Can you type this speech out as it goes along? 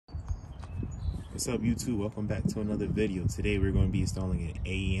What's up, YouTube? Welcome back to another video. Today we're going to be installing an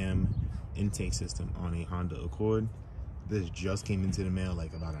AEM intake system on a Honda Accord. This just came into the mail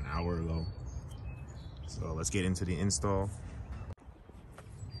like about an hour ago. So let's get into the install.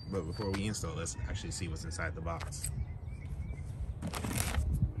 But before we install, let's actually see what's inside the box.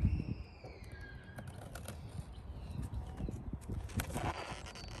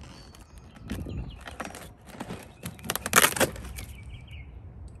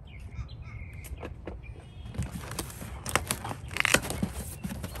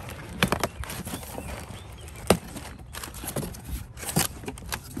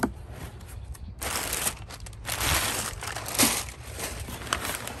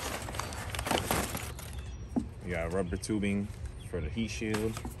 We got rubber tubing for the heat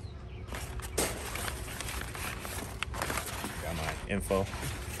shield. Got my info.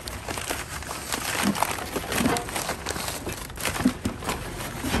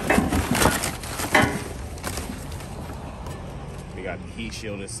 We got the heat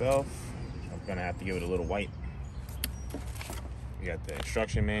shield itself. I'm gonna have to give it a little wipe. We got the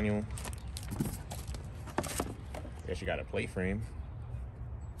instruction manual. Guess you got a plate frame.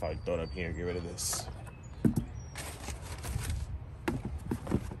 Probably throw it up here and get rid of this.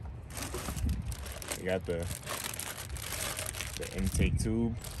 We got the intake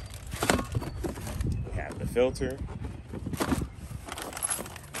tube. We have the filter.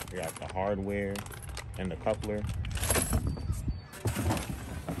 We got the hardware and the coupler.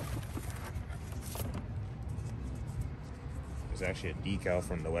 There's actually a decal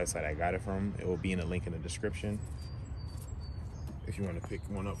from the website I got it from. It will be in a link in the description if you want to pick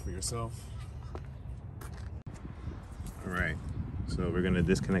one up for yourself. All right, so we're gonna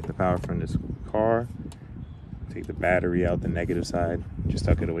disconnect the power from this car, take the battery out the negative side, just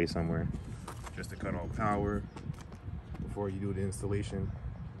tuck it away somewhere, just to cut off power before you do the installation.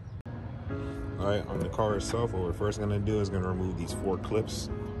 All right, on the car itself, what we're first gonna do is gonna remove these 4 clips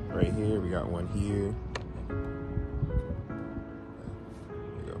right here. We got one here. There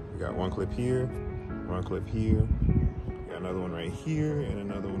you go. We got one clip here, one clip here. We got another one right here and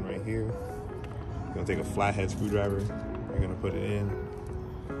another one right here. We're gonna take a flathead screwdriver. We're gonna put it in.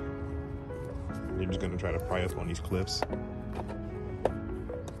 You're just gonna try to pry up on these clips.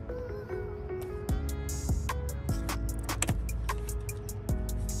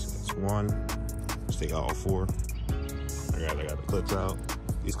 So that's one. Just take out all 4. I got the clips out.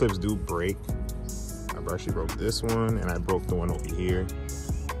 These clips do break. I actually broke this one, and I broke the one over here.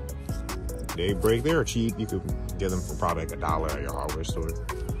 They break. They're cheap. You could get them for probably like $1 at your hardware store.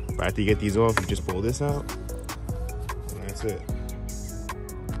 But after you get these off, you just pull this out, and that's it.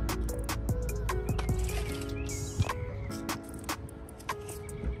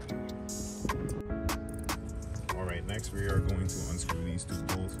 Next, we are going to unscrew these 2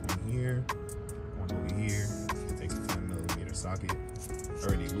 bolts, one here, one over here. It takes a 10mm socket. I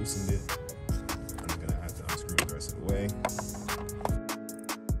already loosened it. I'm gonna have to unscrew the rest of the way.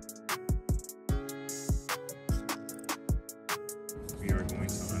 We are going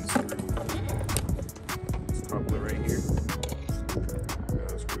to unscrew this coupler right here. I'm gonna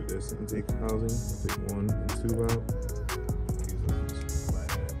unscrew this intake housing. I'll take 1 and 2 out.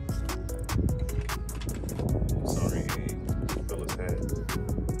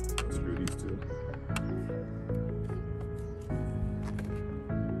 Unscrew these 2.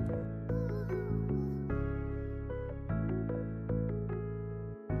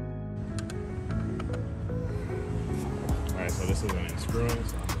 Alright, so this is an unscrewing,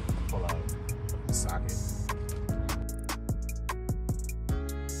 so I'm going to pull out the socket.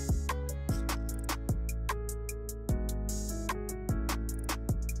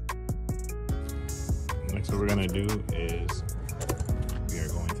 Next, what we're going to do is we are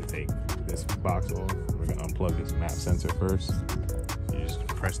going to take this box off. We're going to unplug this map sensor first. So you just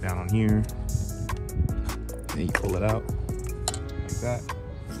press down on here, and you pull it out like that.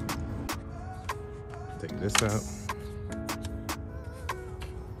 Take this out.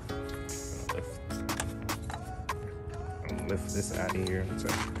 Lift this out of here. So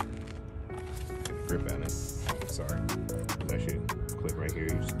grip at it. Sorry. There's actually a clip right here.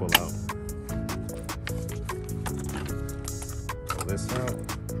 You just pull out. Pull this out.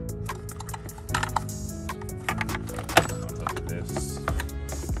 Unhook this.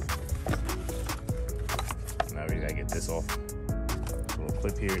 Now we gotta get this off. A little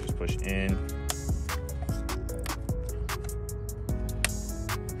clip here. Just push in.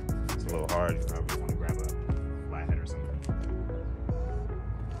 It's a little hard. You probably want to grab a flathead or something.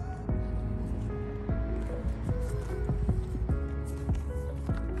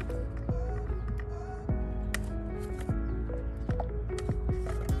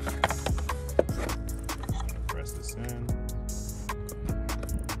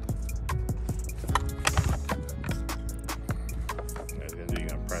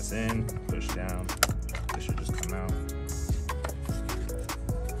 this in, push down. This should just come out.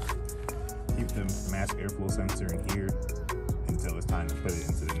 Keep the mass airflow sensor in here until it's time to put it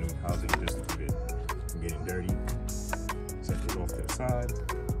into the new housing, just to keep it from getting dirty. Set this off to the side.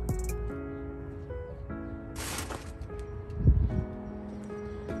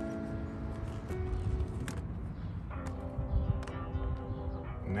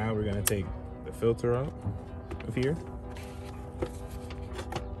 Now we're gonna take the filter out of here.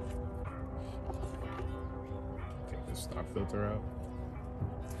 Take the stock filter out.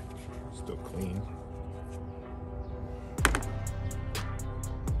 Still clean.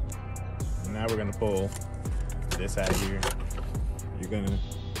 And now we're gonna pull this out of here. You're gonna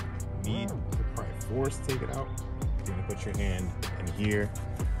need to probably force take it out. You're gonna put your hand in here.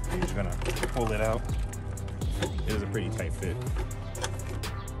 And you're just gonna pull it out. It is a pretty tight fit.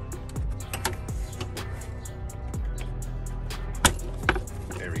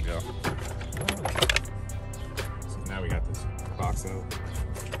 There we go. So now we got this box out.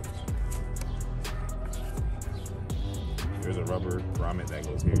 There's a rubber grommet that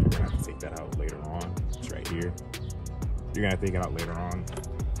goes here. You're gonna have to take that out later on. It's right here. You're gonna take it out later on.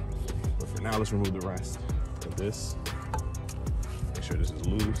 But for now, let's remove the rest of this. Make sure this is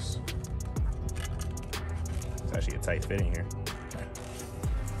loose. It's actually a tight fit in here.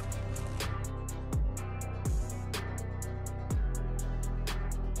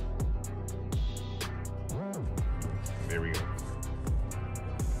 There we go.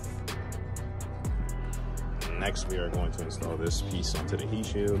 Next, we are going to install this piece onto the heat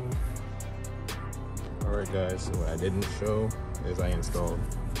shield. All right, guys, so what I didn't show is I installed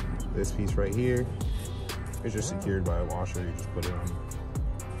this piece right here. It's just secured by a washer. You just put it on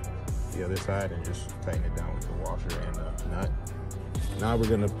the other side and just tighten it down with the washer and the nut. Now we're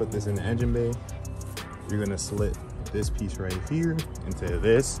gonna put this in the engine bay. You're gonna slit this piece right here into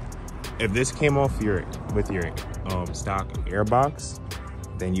this. If this came off with your stock air box,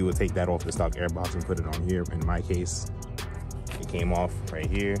 then you would take that off the stock air box and put it on here. In my case, it came off right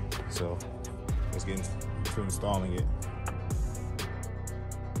here. So let's get into installing it.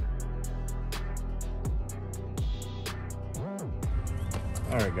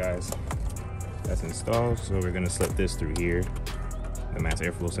 All right, guys, that's installed. So we're gonna slip this through here, the mass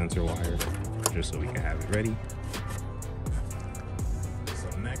airflow sensor wire, just so we can have it ready. So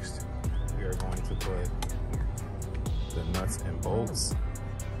next, we are going to put the nuts and bolts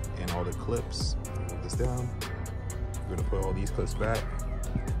and all the clips. Put this down. We're gonna put all these clips back.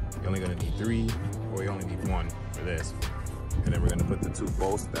 You're only gonna need 3, or you only need 1 for this. And then we're gonna put the 2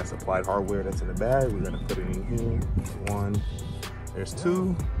 bolts, that's applied hardware that's in the bag. We're gonna put it in here. 1, there's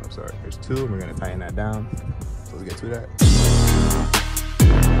 2. I'm sorry, there's 2, and we're gonna tighten that down. So let's get to that.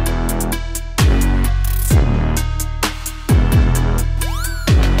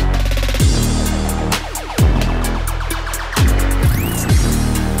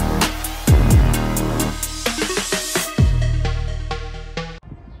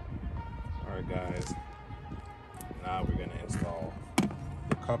 Guys, now we're gonna install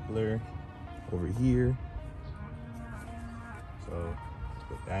the coupler over here. So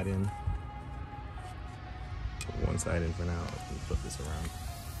put that in. Put one side in for now. Let me flip this around.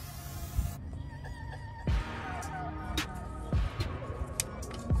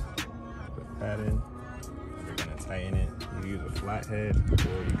 Put that in. We're gonna tighten it. You use a flathead,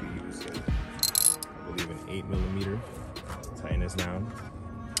 or you can use I believe an 8mm. Tighten this down.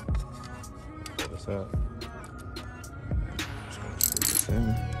 This up. Just gonna screw this in.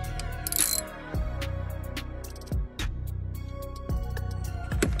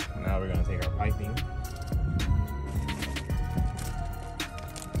 Now we're gonna take our piping.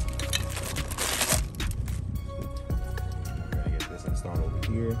 We're gonna get this installed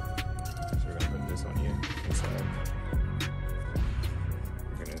over here. So we're gonna put this on here inside.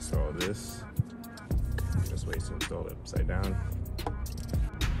 We're gonna install this. This way to install it upside down.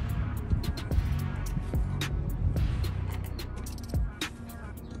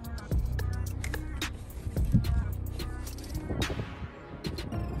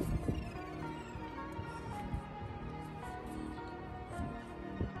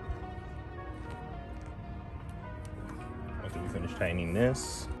 After we finish tightening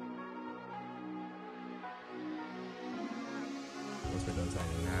this, once we're done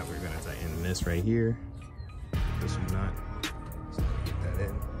tightening that, we're gonna tighten this right here. This nut. So get that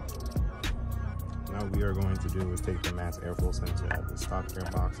in. Now what we are going to do is take the mass airflow sensor out of the stock air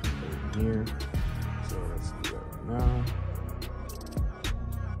box and put it in here. So let's do that right now.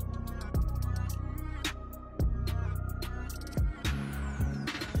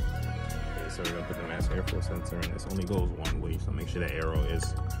 So we're gonna put the mass airflow sensor in. This only goes one way, so make sure the arrow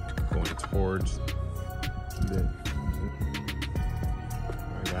is going towards the.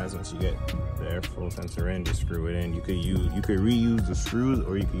 Alright guys, once you get the airflow sensor in, just screw it in. You could reuse the screws,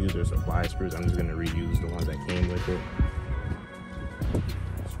 or you could use their supply screws. I'm just gonna reuse the ones that came with it.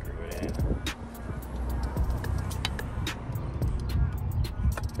 Screw it in.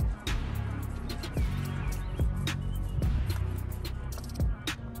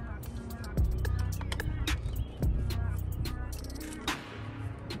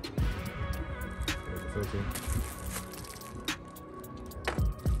 Filter.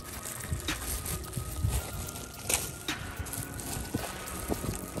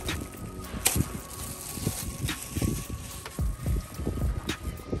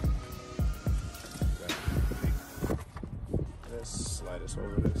 Slide this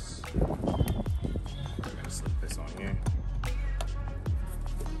over this. We're gonna slip this on here.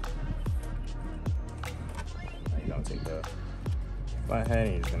 Now you're gonna take the flathead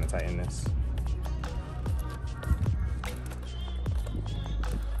and you're just gonna tighten this.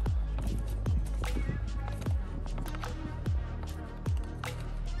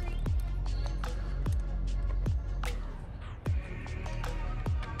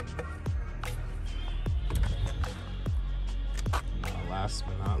 Last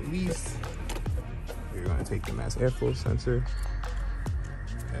but not least, you're going to take the mass airflow sensor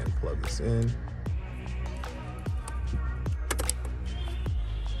and plug this in.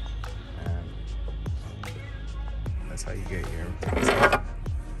 And that's how you get your.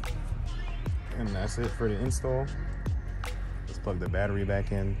 And that's it for the install. Let's plug the battery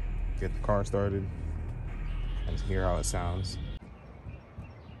back in, get the car started, and hear how it sounds.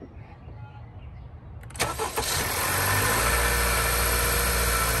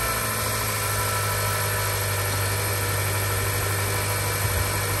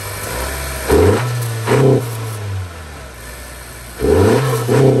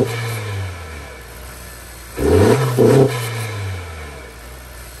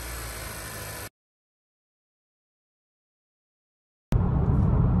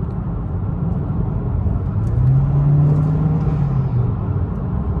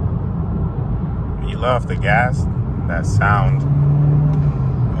 Love the gas. That sound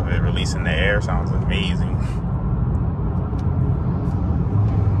of it releasing the air sounds amazing.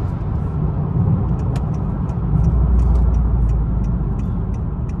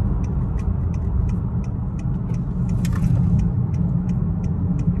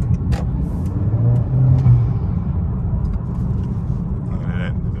 Look at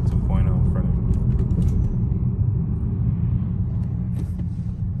that, the 2.0 in front of me.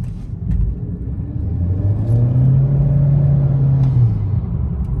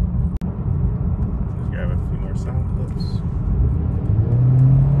 Sound clips.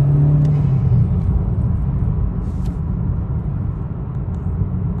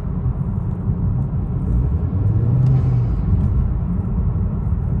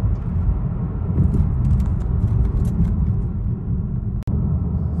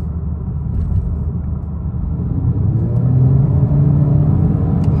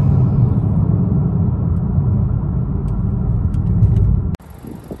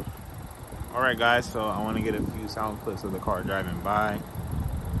 Alright guys, so I want to get a few sound clips of the car driving by.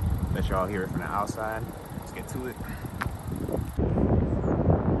 Let y'all hear it from the outside. Let's get to it.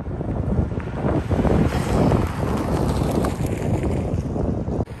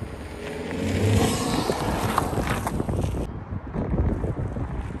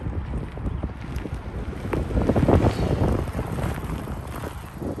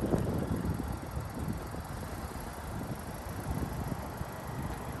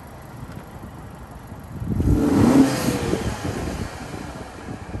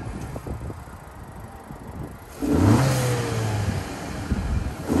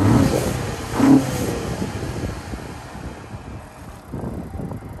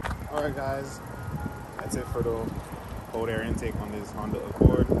 Alright guys, that's it for the cold air intake on this Honda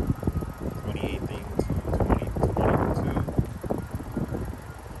Accord 2018 to 2022.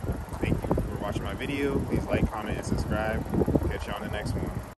 Thank you for watching my video. Please like, comment, and subscribe. Catch you on the next one.